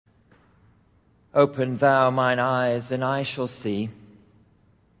Open thou mine eyes, and I shall see.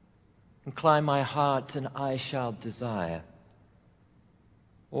 Incline my heart, and I shall desire.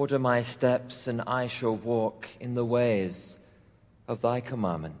 Order my steps, and I shall walk in the ways of thy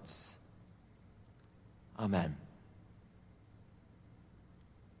commandments. Amen.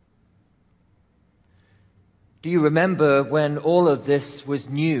 Do you remember when all of this was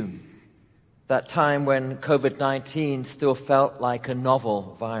new? That time when COVID-19 still felt like a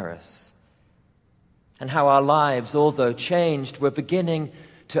novel virus. And how our lives, although changed, were beginning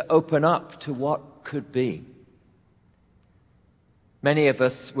to open up to what could be. Many of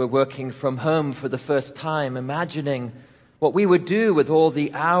us were working from home for the first time, imagining what we would do with all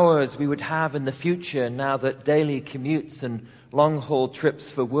the hours we would have in the future now that daily commutes and long-haul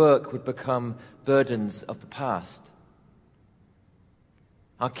trips for work would become burdens of the past.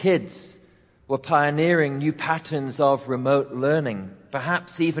 Our kids were pioneering new patterns of remote learning,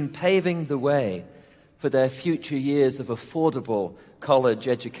 perhaps even paving the way for their future years of affordable college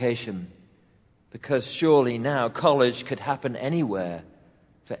education, because surely now college could happen anywhere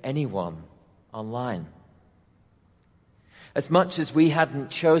for anyone online. As much as we hadn't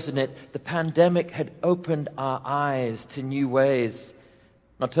chosen it, the pandemic had opened our eyes to new ways,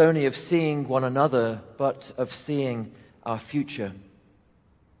 not only of seeing one another, but of seeing our future.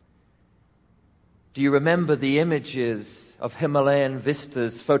 Do you remember the images of Himalayan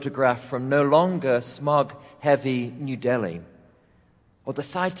vistas photographed from no longer smog-heavy New Delhi? Or the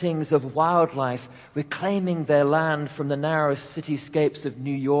sightings of wildlife reclaiming their land from the narrow cityscapes of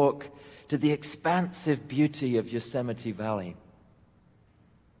New York to the expansive beauty of Yosemite Valley?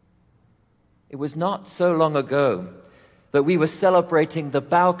 It was not so long ago that we were celebrating the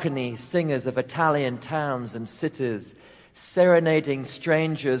balcony singers of Italian towns and cities, serenading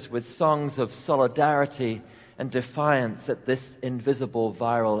strangers with songs of solidarity and defiance at this invisible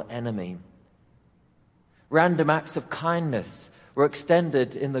viral enemy. Random acts of kindness were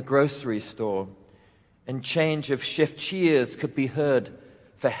extended in the grocery store, and change of shift cheers could be heard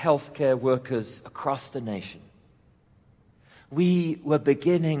for healthcare workers across the nation. We were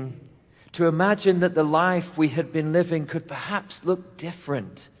beginning to imagine that the life we had been living could perhaps look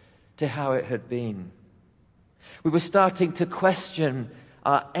different to how it had been. We were starting to question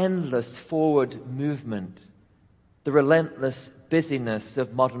our endless forward movement, the relentless busyness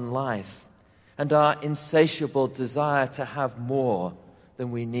of modern life, and our insatiable desire to have more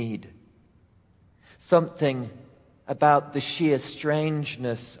than we need. Something about the sheer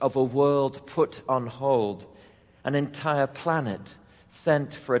strangeness of a world put on hold, an entire planet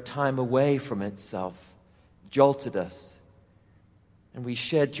sent for a time away from itself, jolted us, and we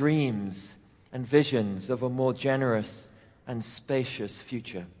shared dreams and visions of a more generous and spacious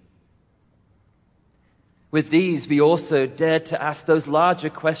future. With these, we also dared to ask those larger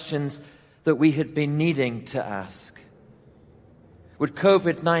questions that we had been needing to ask. Would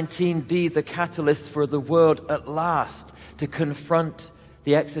COVID-19 be the catalyst for the world at last to confront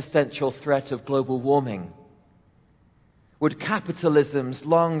the existential threat of global warming? Would capitalism's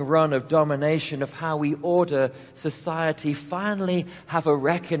long run of domination of how we order society finally have a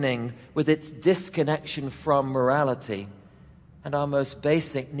reckoning with its disconnection from morality and our most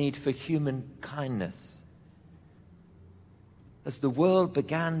basic need for human kindness? As the world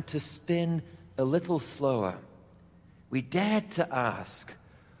began to spin a little slower, we dared to ask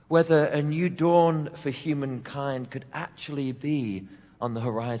whether a new dawn for humankind could actually be on the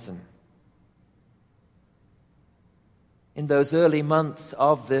horizon. In those early months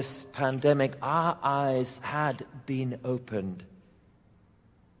of this pandemic, our eyes had been opened,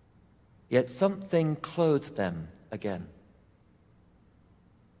 yet something closed them again.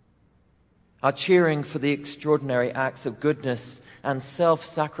 Our cheering for the extraordinary acts of goodness and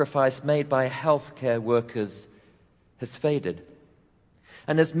self-sacrifice made by healthcare workers has faded.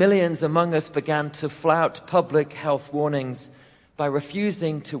 And as millions among us began to flout public health warnings by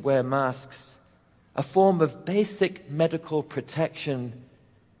refusing to wear masks, a form of basic medical protection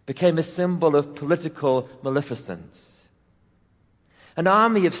became a symbol of political maleficence. An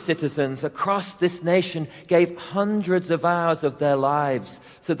army of citizens across this nation gave hundreds of hours of their lives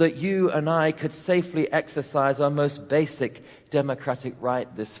so that you and I could safely exercise our most basic democratic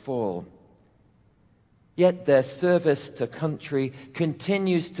right this fall. Yet their service to country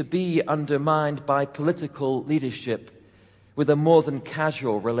continues to be undermined by political leadership with a more than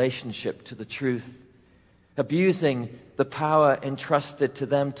casual relationship to the truth, abusing the power entrusted to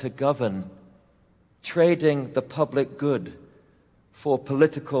them to govern, trading the public good for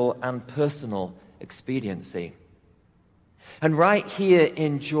political and personal expediency. And right here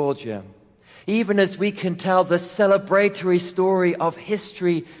in Georgia, Even as we can tell the celebratory story of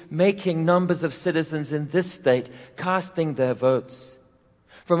history making numbers of citizens in this state casting their votes,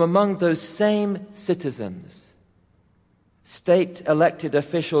 from among those same citizens, state elected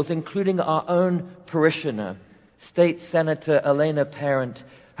officials, including our own parishioner, State Senator Elena Parent,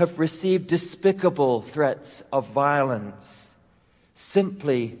 have received despicable threats of violence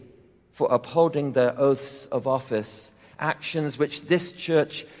simply for upholding their oaths of office, actions which this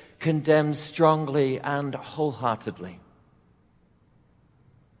church condemns strongly and wholeheartedly.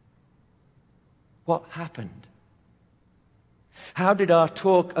 What happened? How did our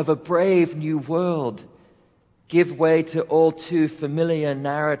talk of a brave new world give way to all too familiar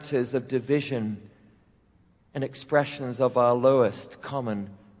narratives of division and expressions of our lowest common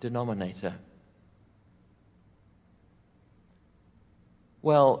denominator?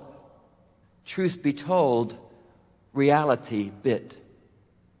 Well, truth be told, reality bit.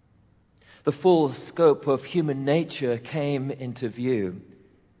 The full scope of human nature came into view.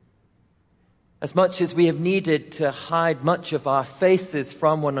 As much as we have needed to hide much of our faces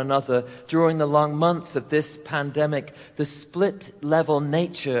from one another during the long months of this pandemic, the split-level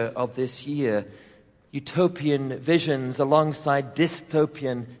nature of this year, utopian visions alongside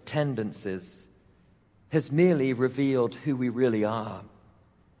dystopian tendencies, has merely revealed who we really are.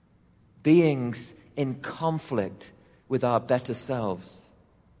 Beings in conflict with our better selves.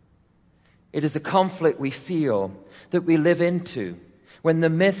 It is a conflict we feel, that we live into, when the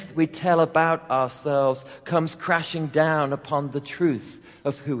myth we tell about ourselves comes crashing down upon the truth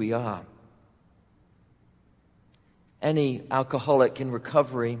of who we are. Any alcoholic in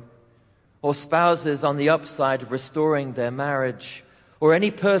recovery, or spouses on the upside of restoring their marriage, or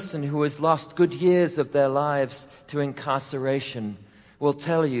any person who has lost good years of their lives to incarceration will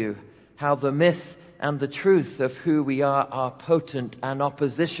tell you how the myth and the truth of who we are potent and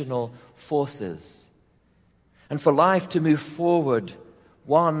oppositional forces. And for life to move forward,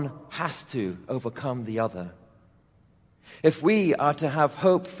 one has to overcome the other. If we are to have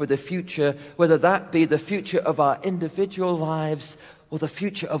hope for the future, whether that be the future of our individual lives or the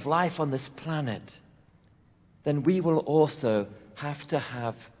future of life on this planet, then we will also have to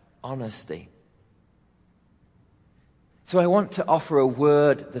have honesty. So I want to offer a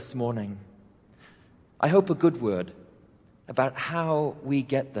word this morning. I hope a good word about how we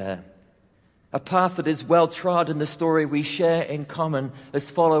get there. A path that is well trod in the story we share in common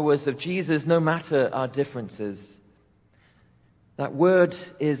as followers of Jesus, no matter our differences. That word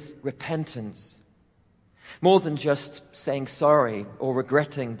is repentance. More than just saying sorry or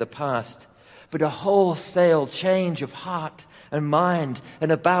regretting the past, but a wholesale change of heart and mind, an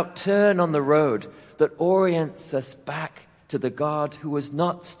about turn on the road that orients us back to the God who has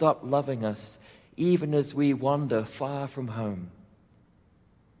not stopped loving us, even as we wander far from home.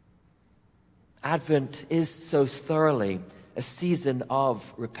 Advent is so thoroughly a season of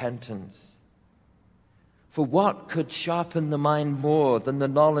repentance. For what could sharpen the mind more than the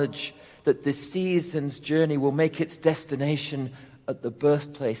knowledge that this season's journey will make its destination at the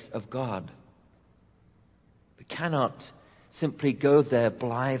birthplace of God? We cannot simply go there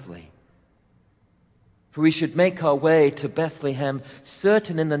blithely. For we should make our way to Bethlehem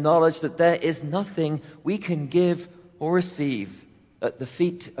certain in the knowledge that there is nothing we can give or receive at the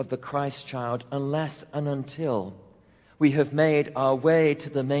feet of the Christ child unless and until we have made our way to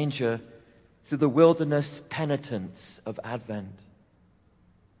the manger through the wilderness penitence of Advent.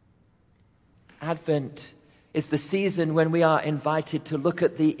 Advent is the season when we are invited to look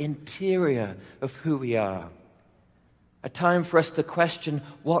at the interior of who we are. A time for us to question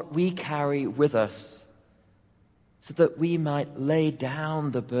what we carry with us so that we might lay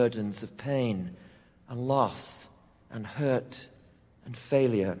down the burdens of pain and loss and hurt and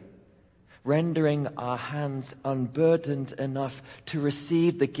failure, rendering our hands unburdened enough to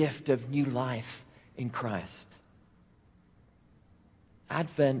receive the gift of new life in Christ.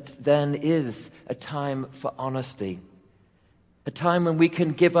 Advent, then, is a time for honesty, a time when we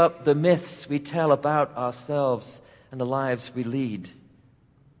can give up the myths we tell about ourselves and the lives we lead.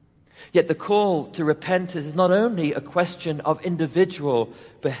 Yet the call to repentance is not only a question of individual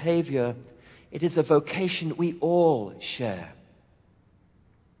behavior, it is a vocation we all share.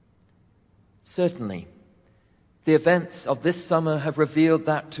 Certainly, the events of this summer have revealed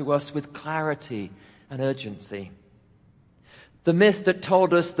that to us with clarity and urgency. The myth that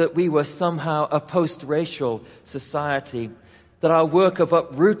told us that we were somehow a post-racial society, that our work of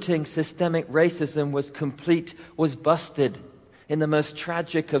uprooting systemic racism was complete, was busted in the most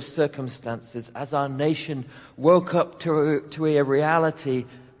tragic of circumstances as our nation woke up to a reality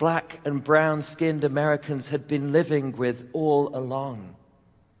black and brown-skinned Americans had been living with all along.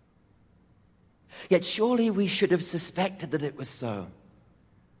 Yet surely we should have suspected that it was so.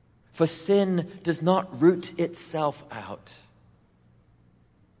 For sin does not root itself out.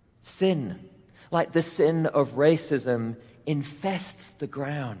 Sin, like the sin of racism, infests the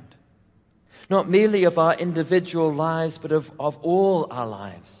ground, not merely of our individual lives, but of all our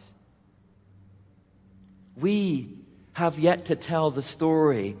lives. We have yet to tell the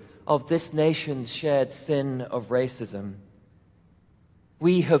story of this nation's shared sin of racism.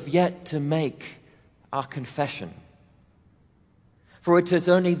 We have yet to make our confession. For it is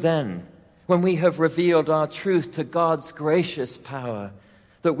only then, when we have revealed our truth to God's gracious power,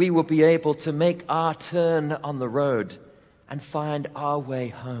 that we will be able to make our turn on the road and find our way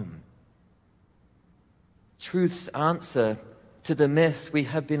home. Truth's answer to the myth we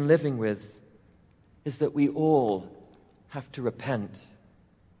have been living with is that we all have to repent.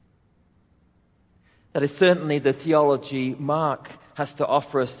 That is certainly the theology Mark has to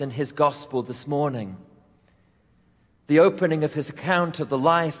offer us in his gospel this morning. The opening of his account of the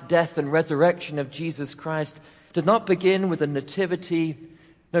life, death, and resurrection of Jesus Christ does not begin with a nativity,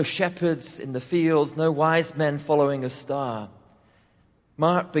 no shepherds in the fields, no wise men following a star.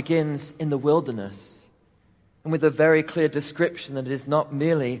 Mark begins in the wilderness, and with a very clear description that it is not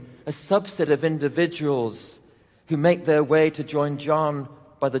merely a subset of individuals who make their way to join John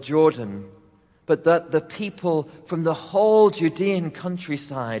by the Jordan, but that the people from the whole Judean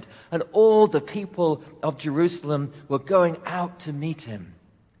countryside and all the people of Jerusalem were going out to meet him.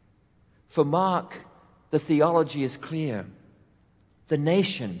 For Mark, the theology is clear. The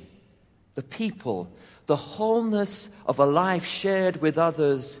nation, the people, the wholeness of a life shared with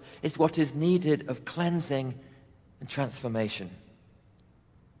others is what is needed of cleansing and transformation.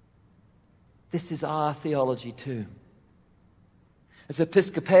 This is our theology too. As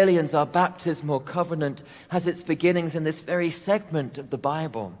Episcopalians, our baptismal covenant has its beginnings in this very segment of the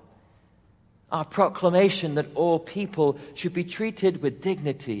Bible. Our proclamation that all people should be treated with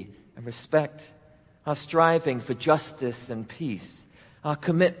dignity and respect. Our striving for justice and peace. Our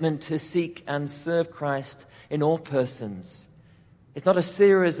commitment to seek and serve Christ in all persons. It's not a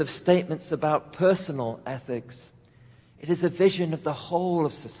series of statements about personal ethics. It is a vision of the whole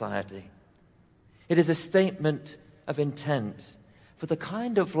of society. It is a statement of intent for the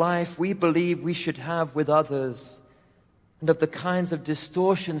kind of life we believe we should have with others, and of the kinds of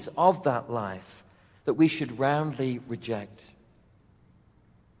distortions of that life that we should roundly reject.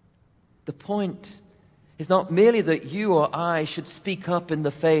 The point is not merely that you or I should speak up in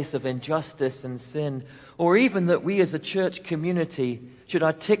the face of injustice and sin, or even that we as a church community should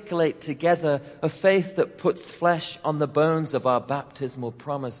articulate together a faith that puts flesh on the bones of our baptismal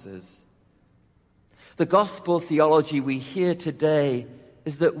promises. The gospel theology we hear today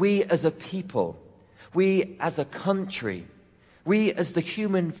is that we as a people, we as a country, we as the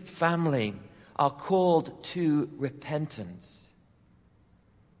human family are called to repentance.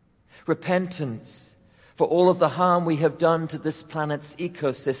 Repentance for all of the harm we have done to this planet's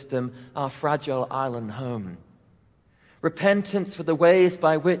ecosystem, our fragile island home. Repentance for the ways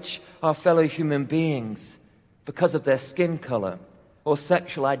by which our fellow human beings, because of their skin color, or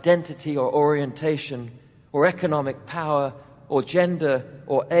sexual identity or orientation, or economic power, or gender,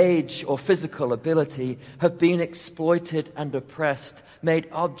 or age, or physical ability, have been exploited and oppressed, made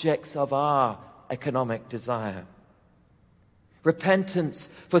objects of our economic desire. Repentance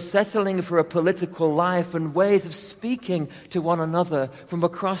for settling for a political life and ways of speaking to one another from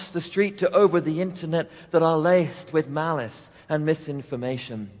across the street to over the internet that are laced with malice and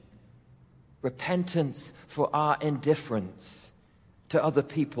misinformation. Repentance for our indifference to other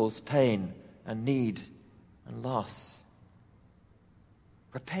people's pain and need and loss.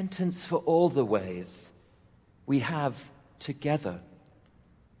 Repentance for all the ways we have together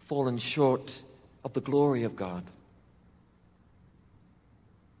fallen short of the glory of God.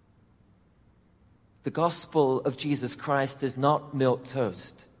 The gospel of Jesus Christ is not milk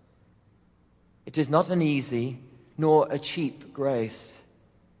toast. It is not an easy nor a cheap grace.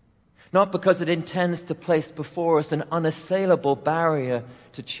 Not because it intends to place before us an unassailable barrier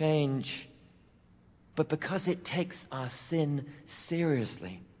to change, but because it takes our sin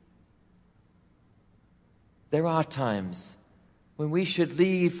seriously. There are times when we should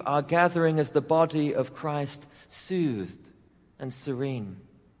leave our gathering as the body of Christ soothed and serene.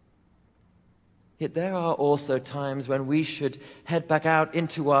 Yet there are also times when we should head back out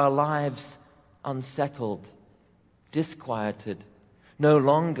into our lives unsettled, disquieted, no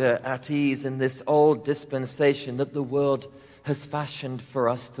longer at ease in this old dispensation that the world has fashioned for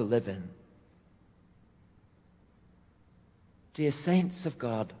us to live in. Dear saints of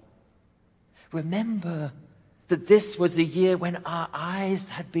God, remember that this was a year when our eyes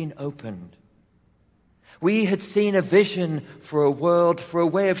had been opened. We had seen a vision for a world, for a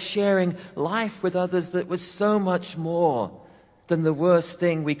way of sharing life with others that was so much more than the worst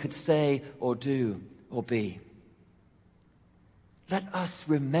thing we could say or do or be. Let us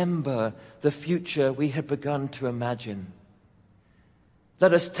remember the future we had begun to imagine.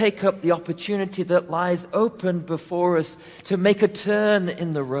 Let us take up the opportunity that lies open before us to make a turn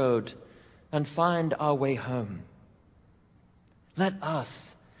in the road and find our way home. Let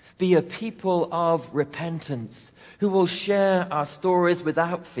us be a people of repentance who will share our stories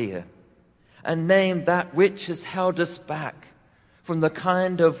without fear and name that which has held us back from the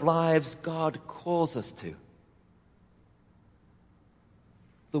kind of lives God calls us to.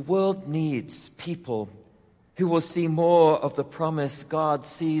 The world needs people who will see more of the promise God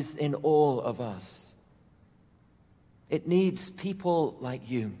sees in all of us. It needs people like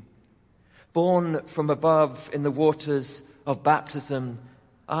you, born from above in the waters of baptism,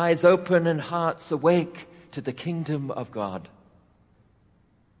 eyes open and hearts awake to the kingdom of God.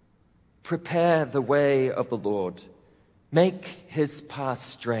 Prepare the way of the Lord. Make his path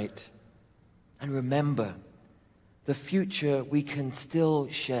straight. And remember, the future we can still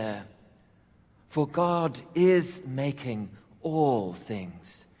share. For God is making all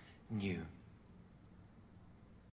things new.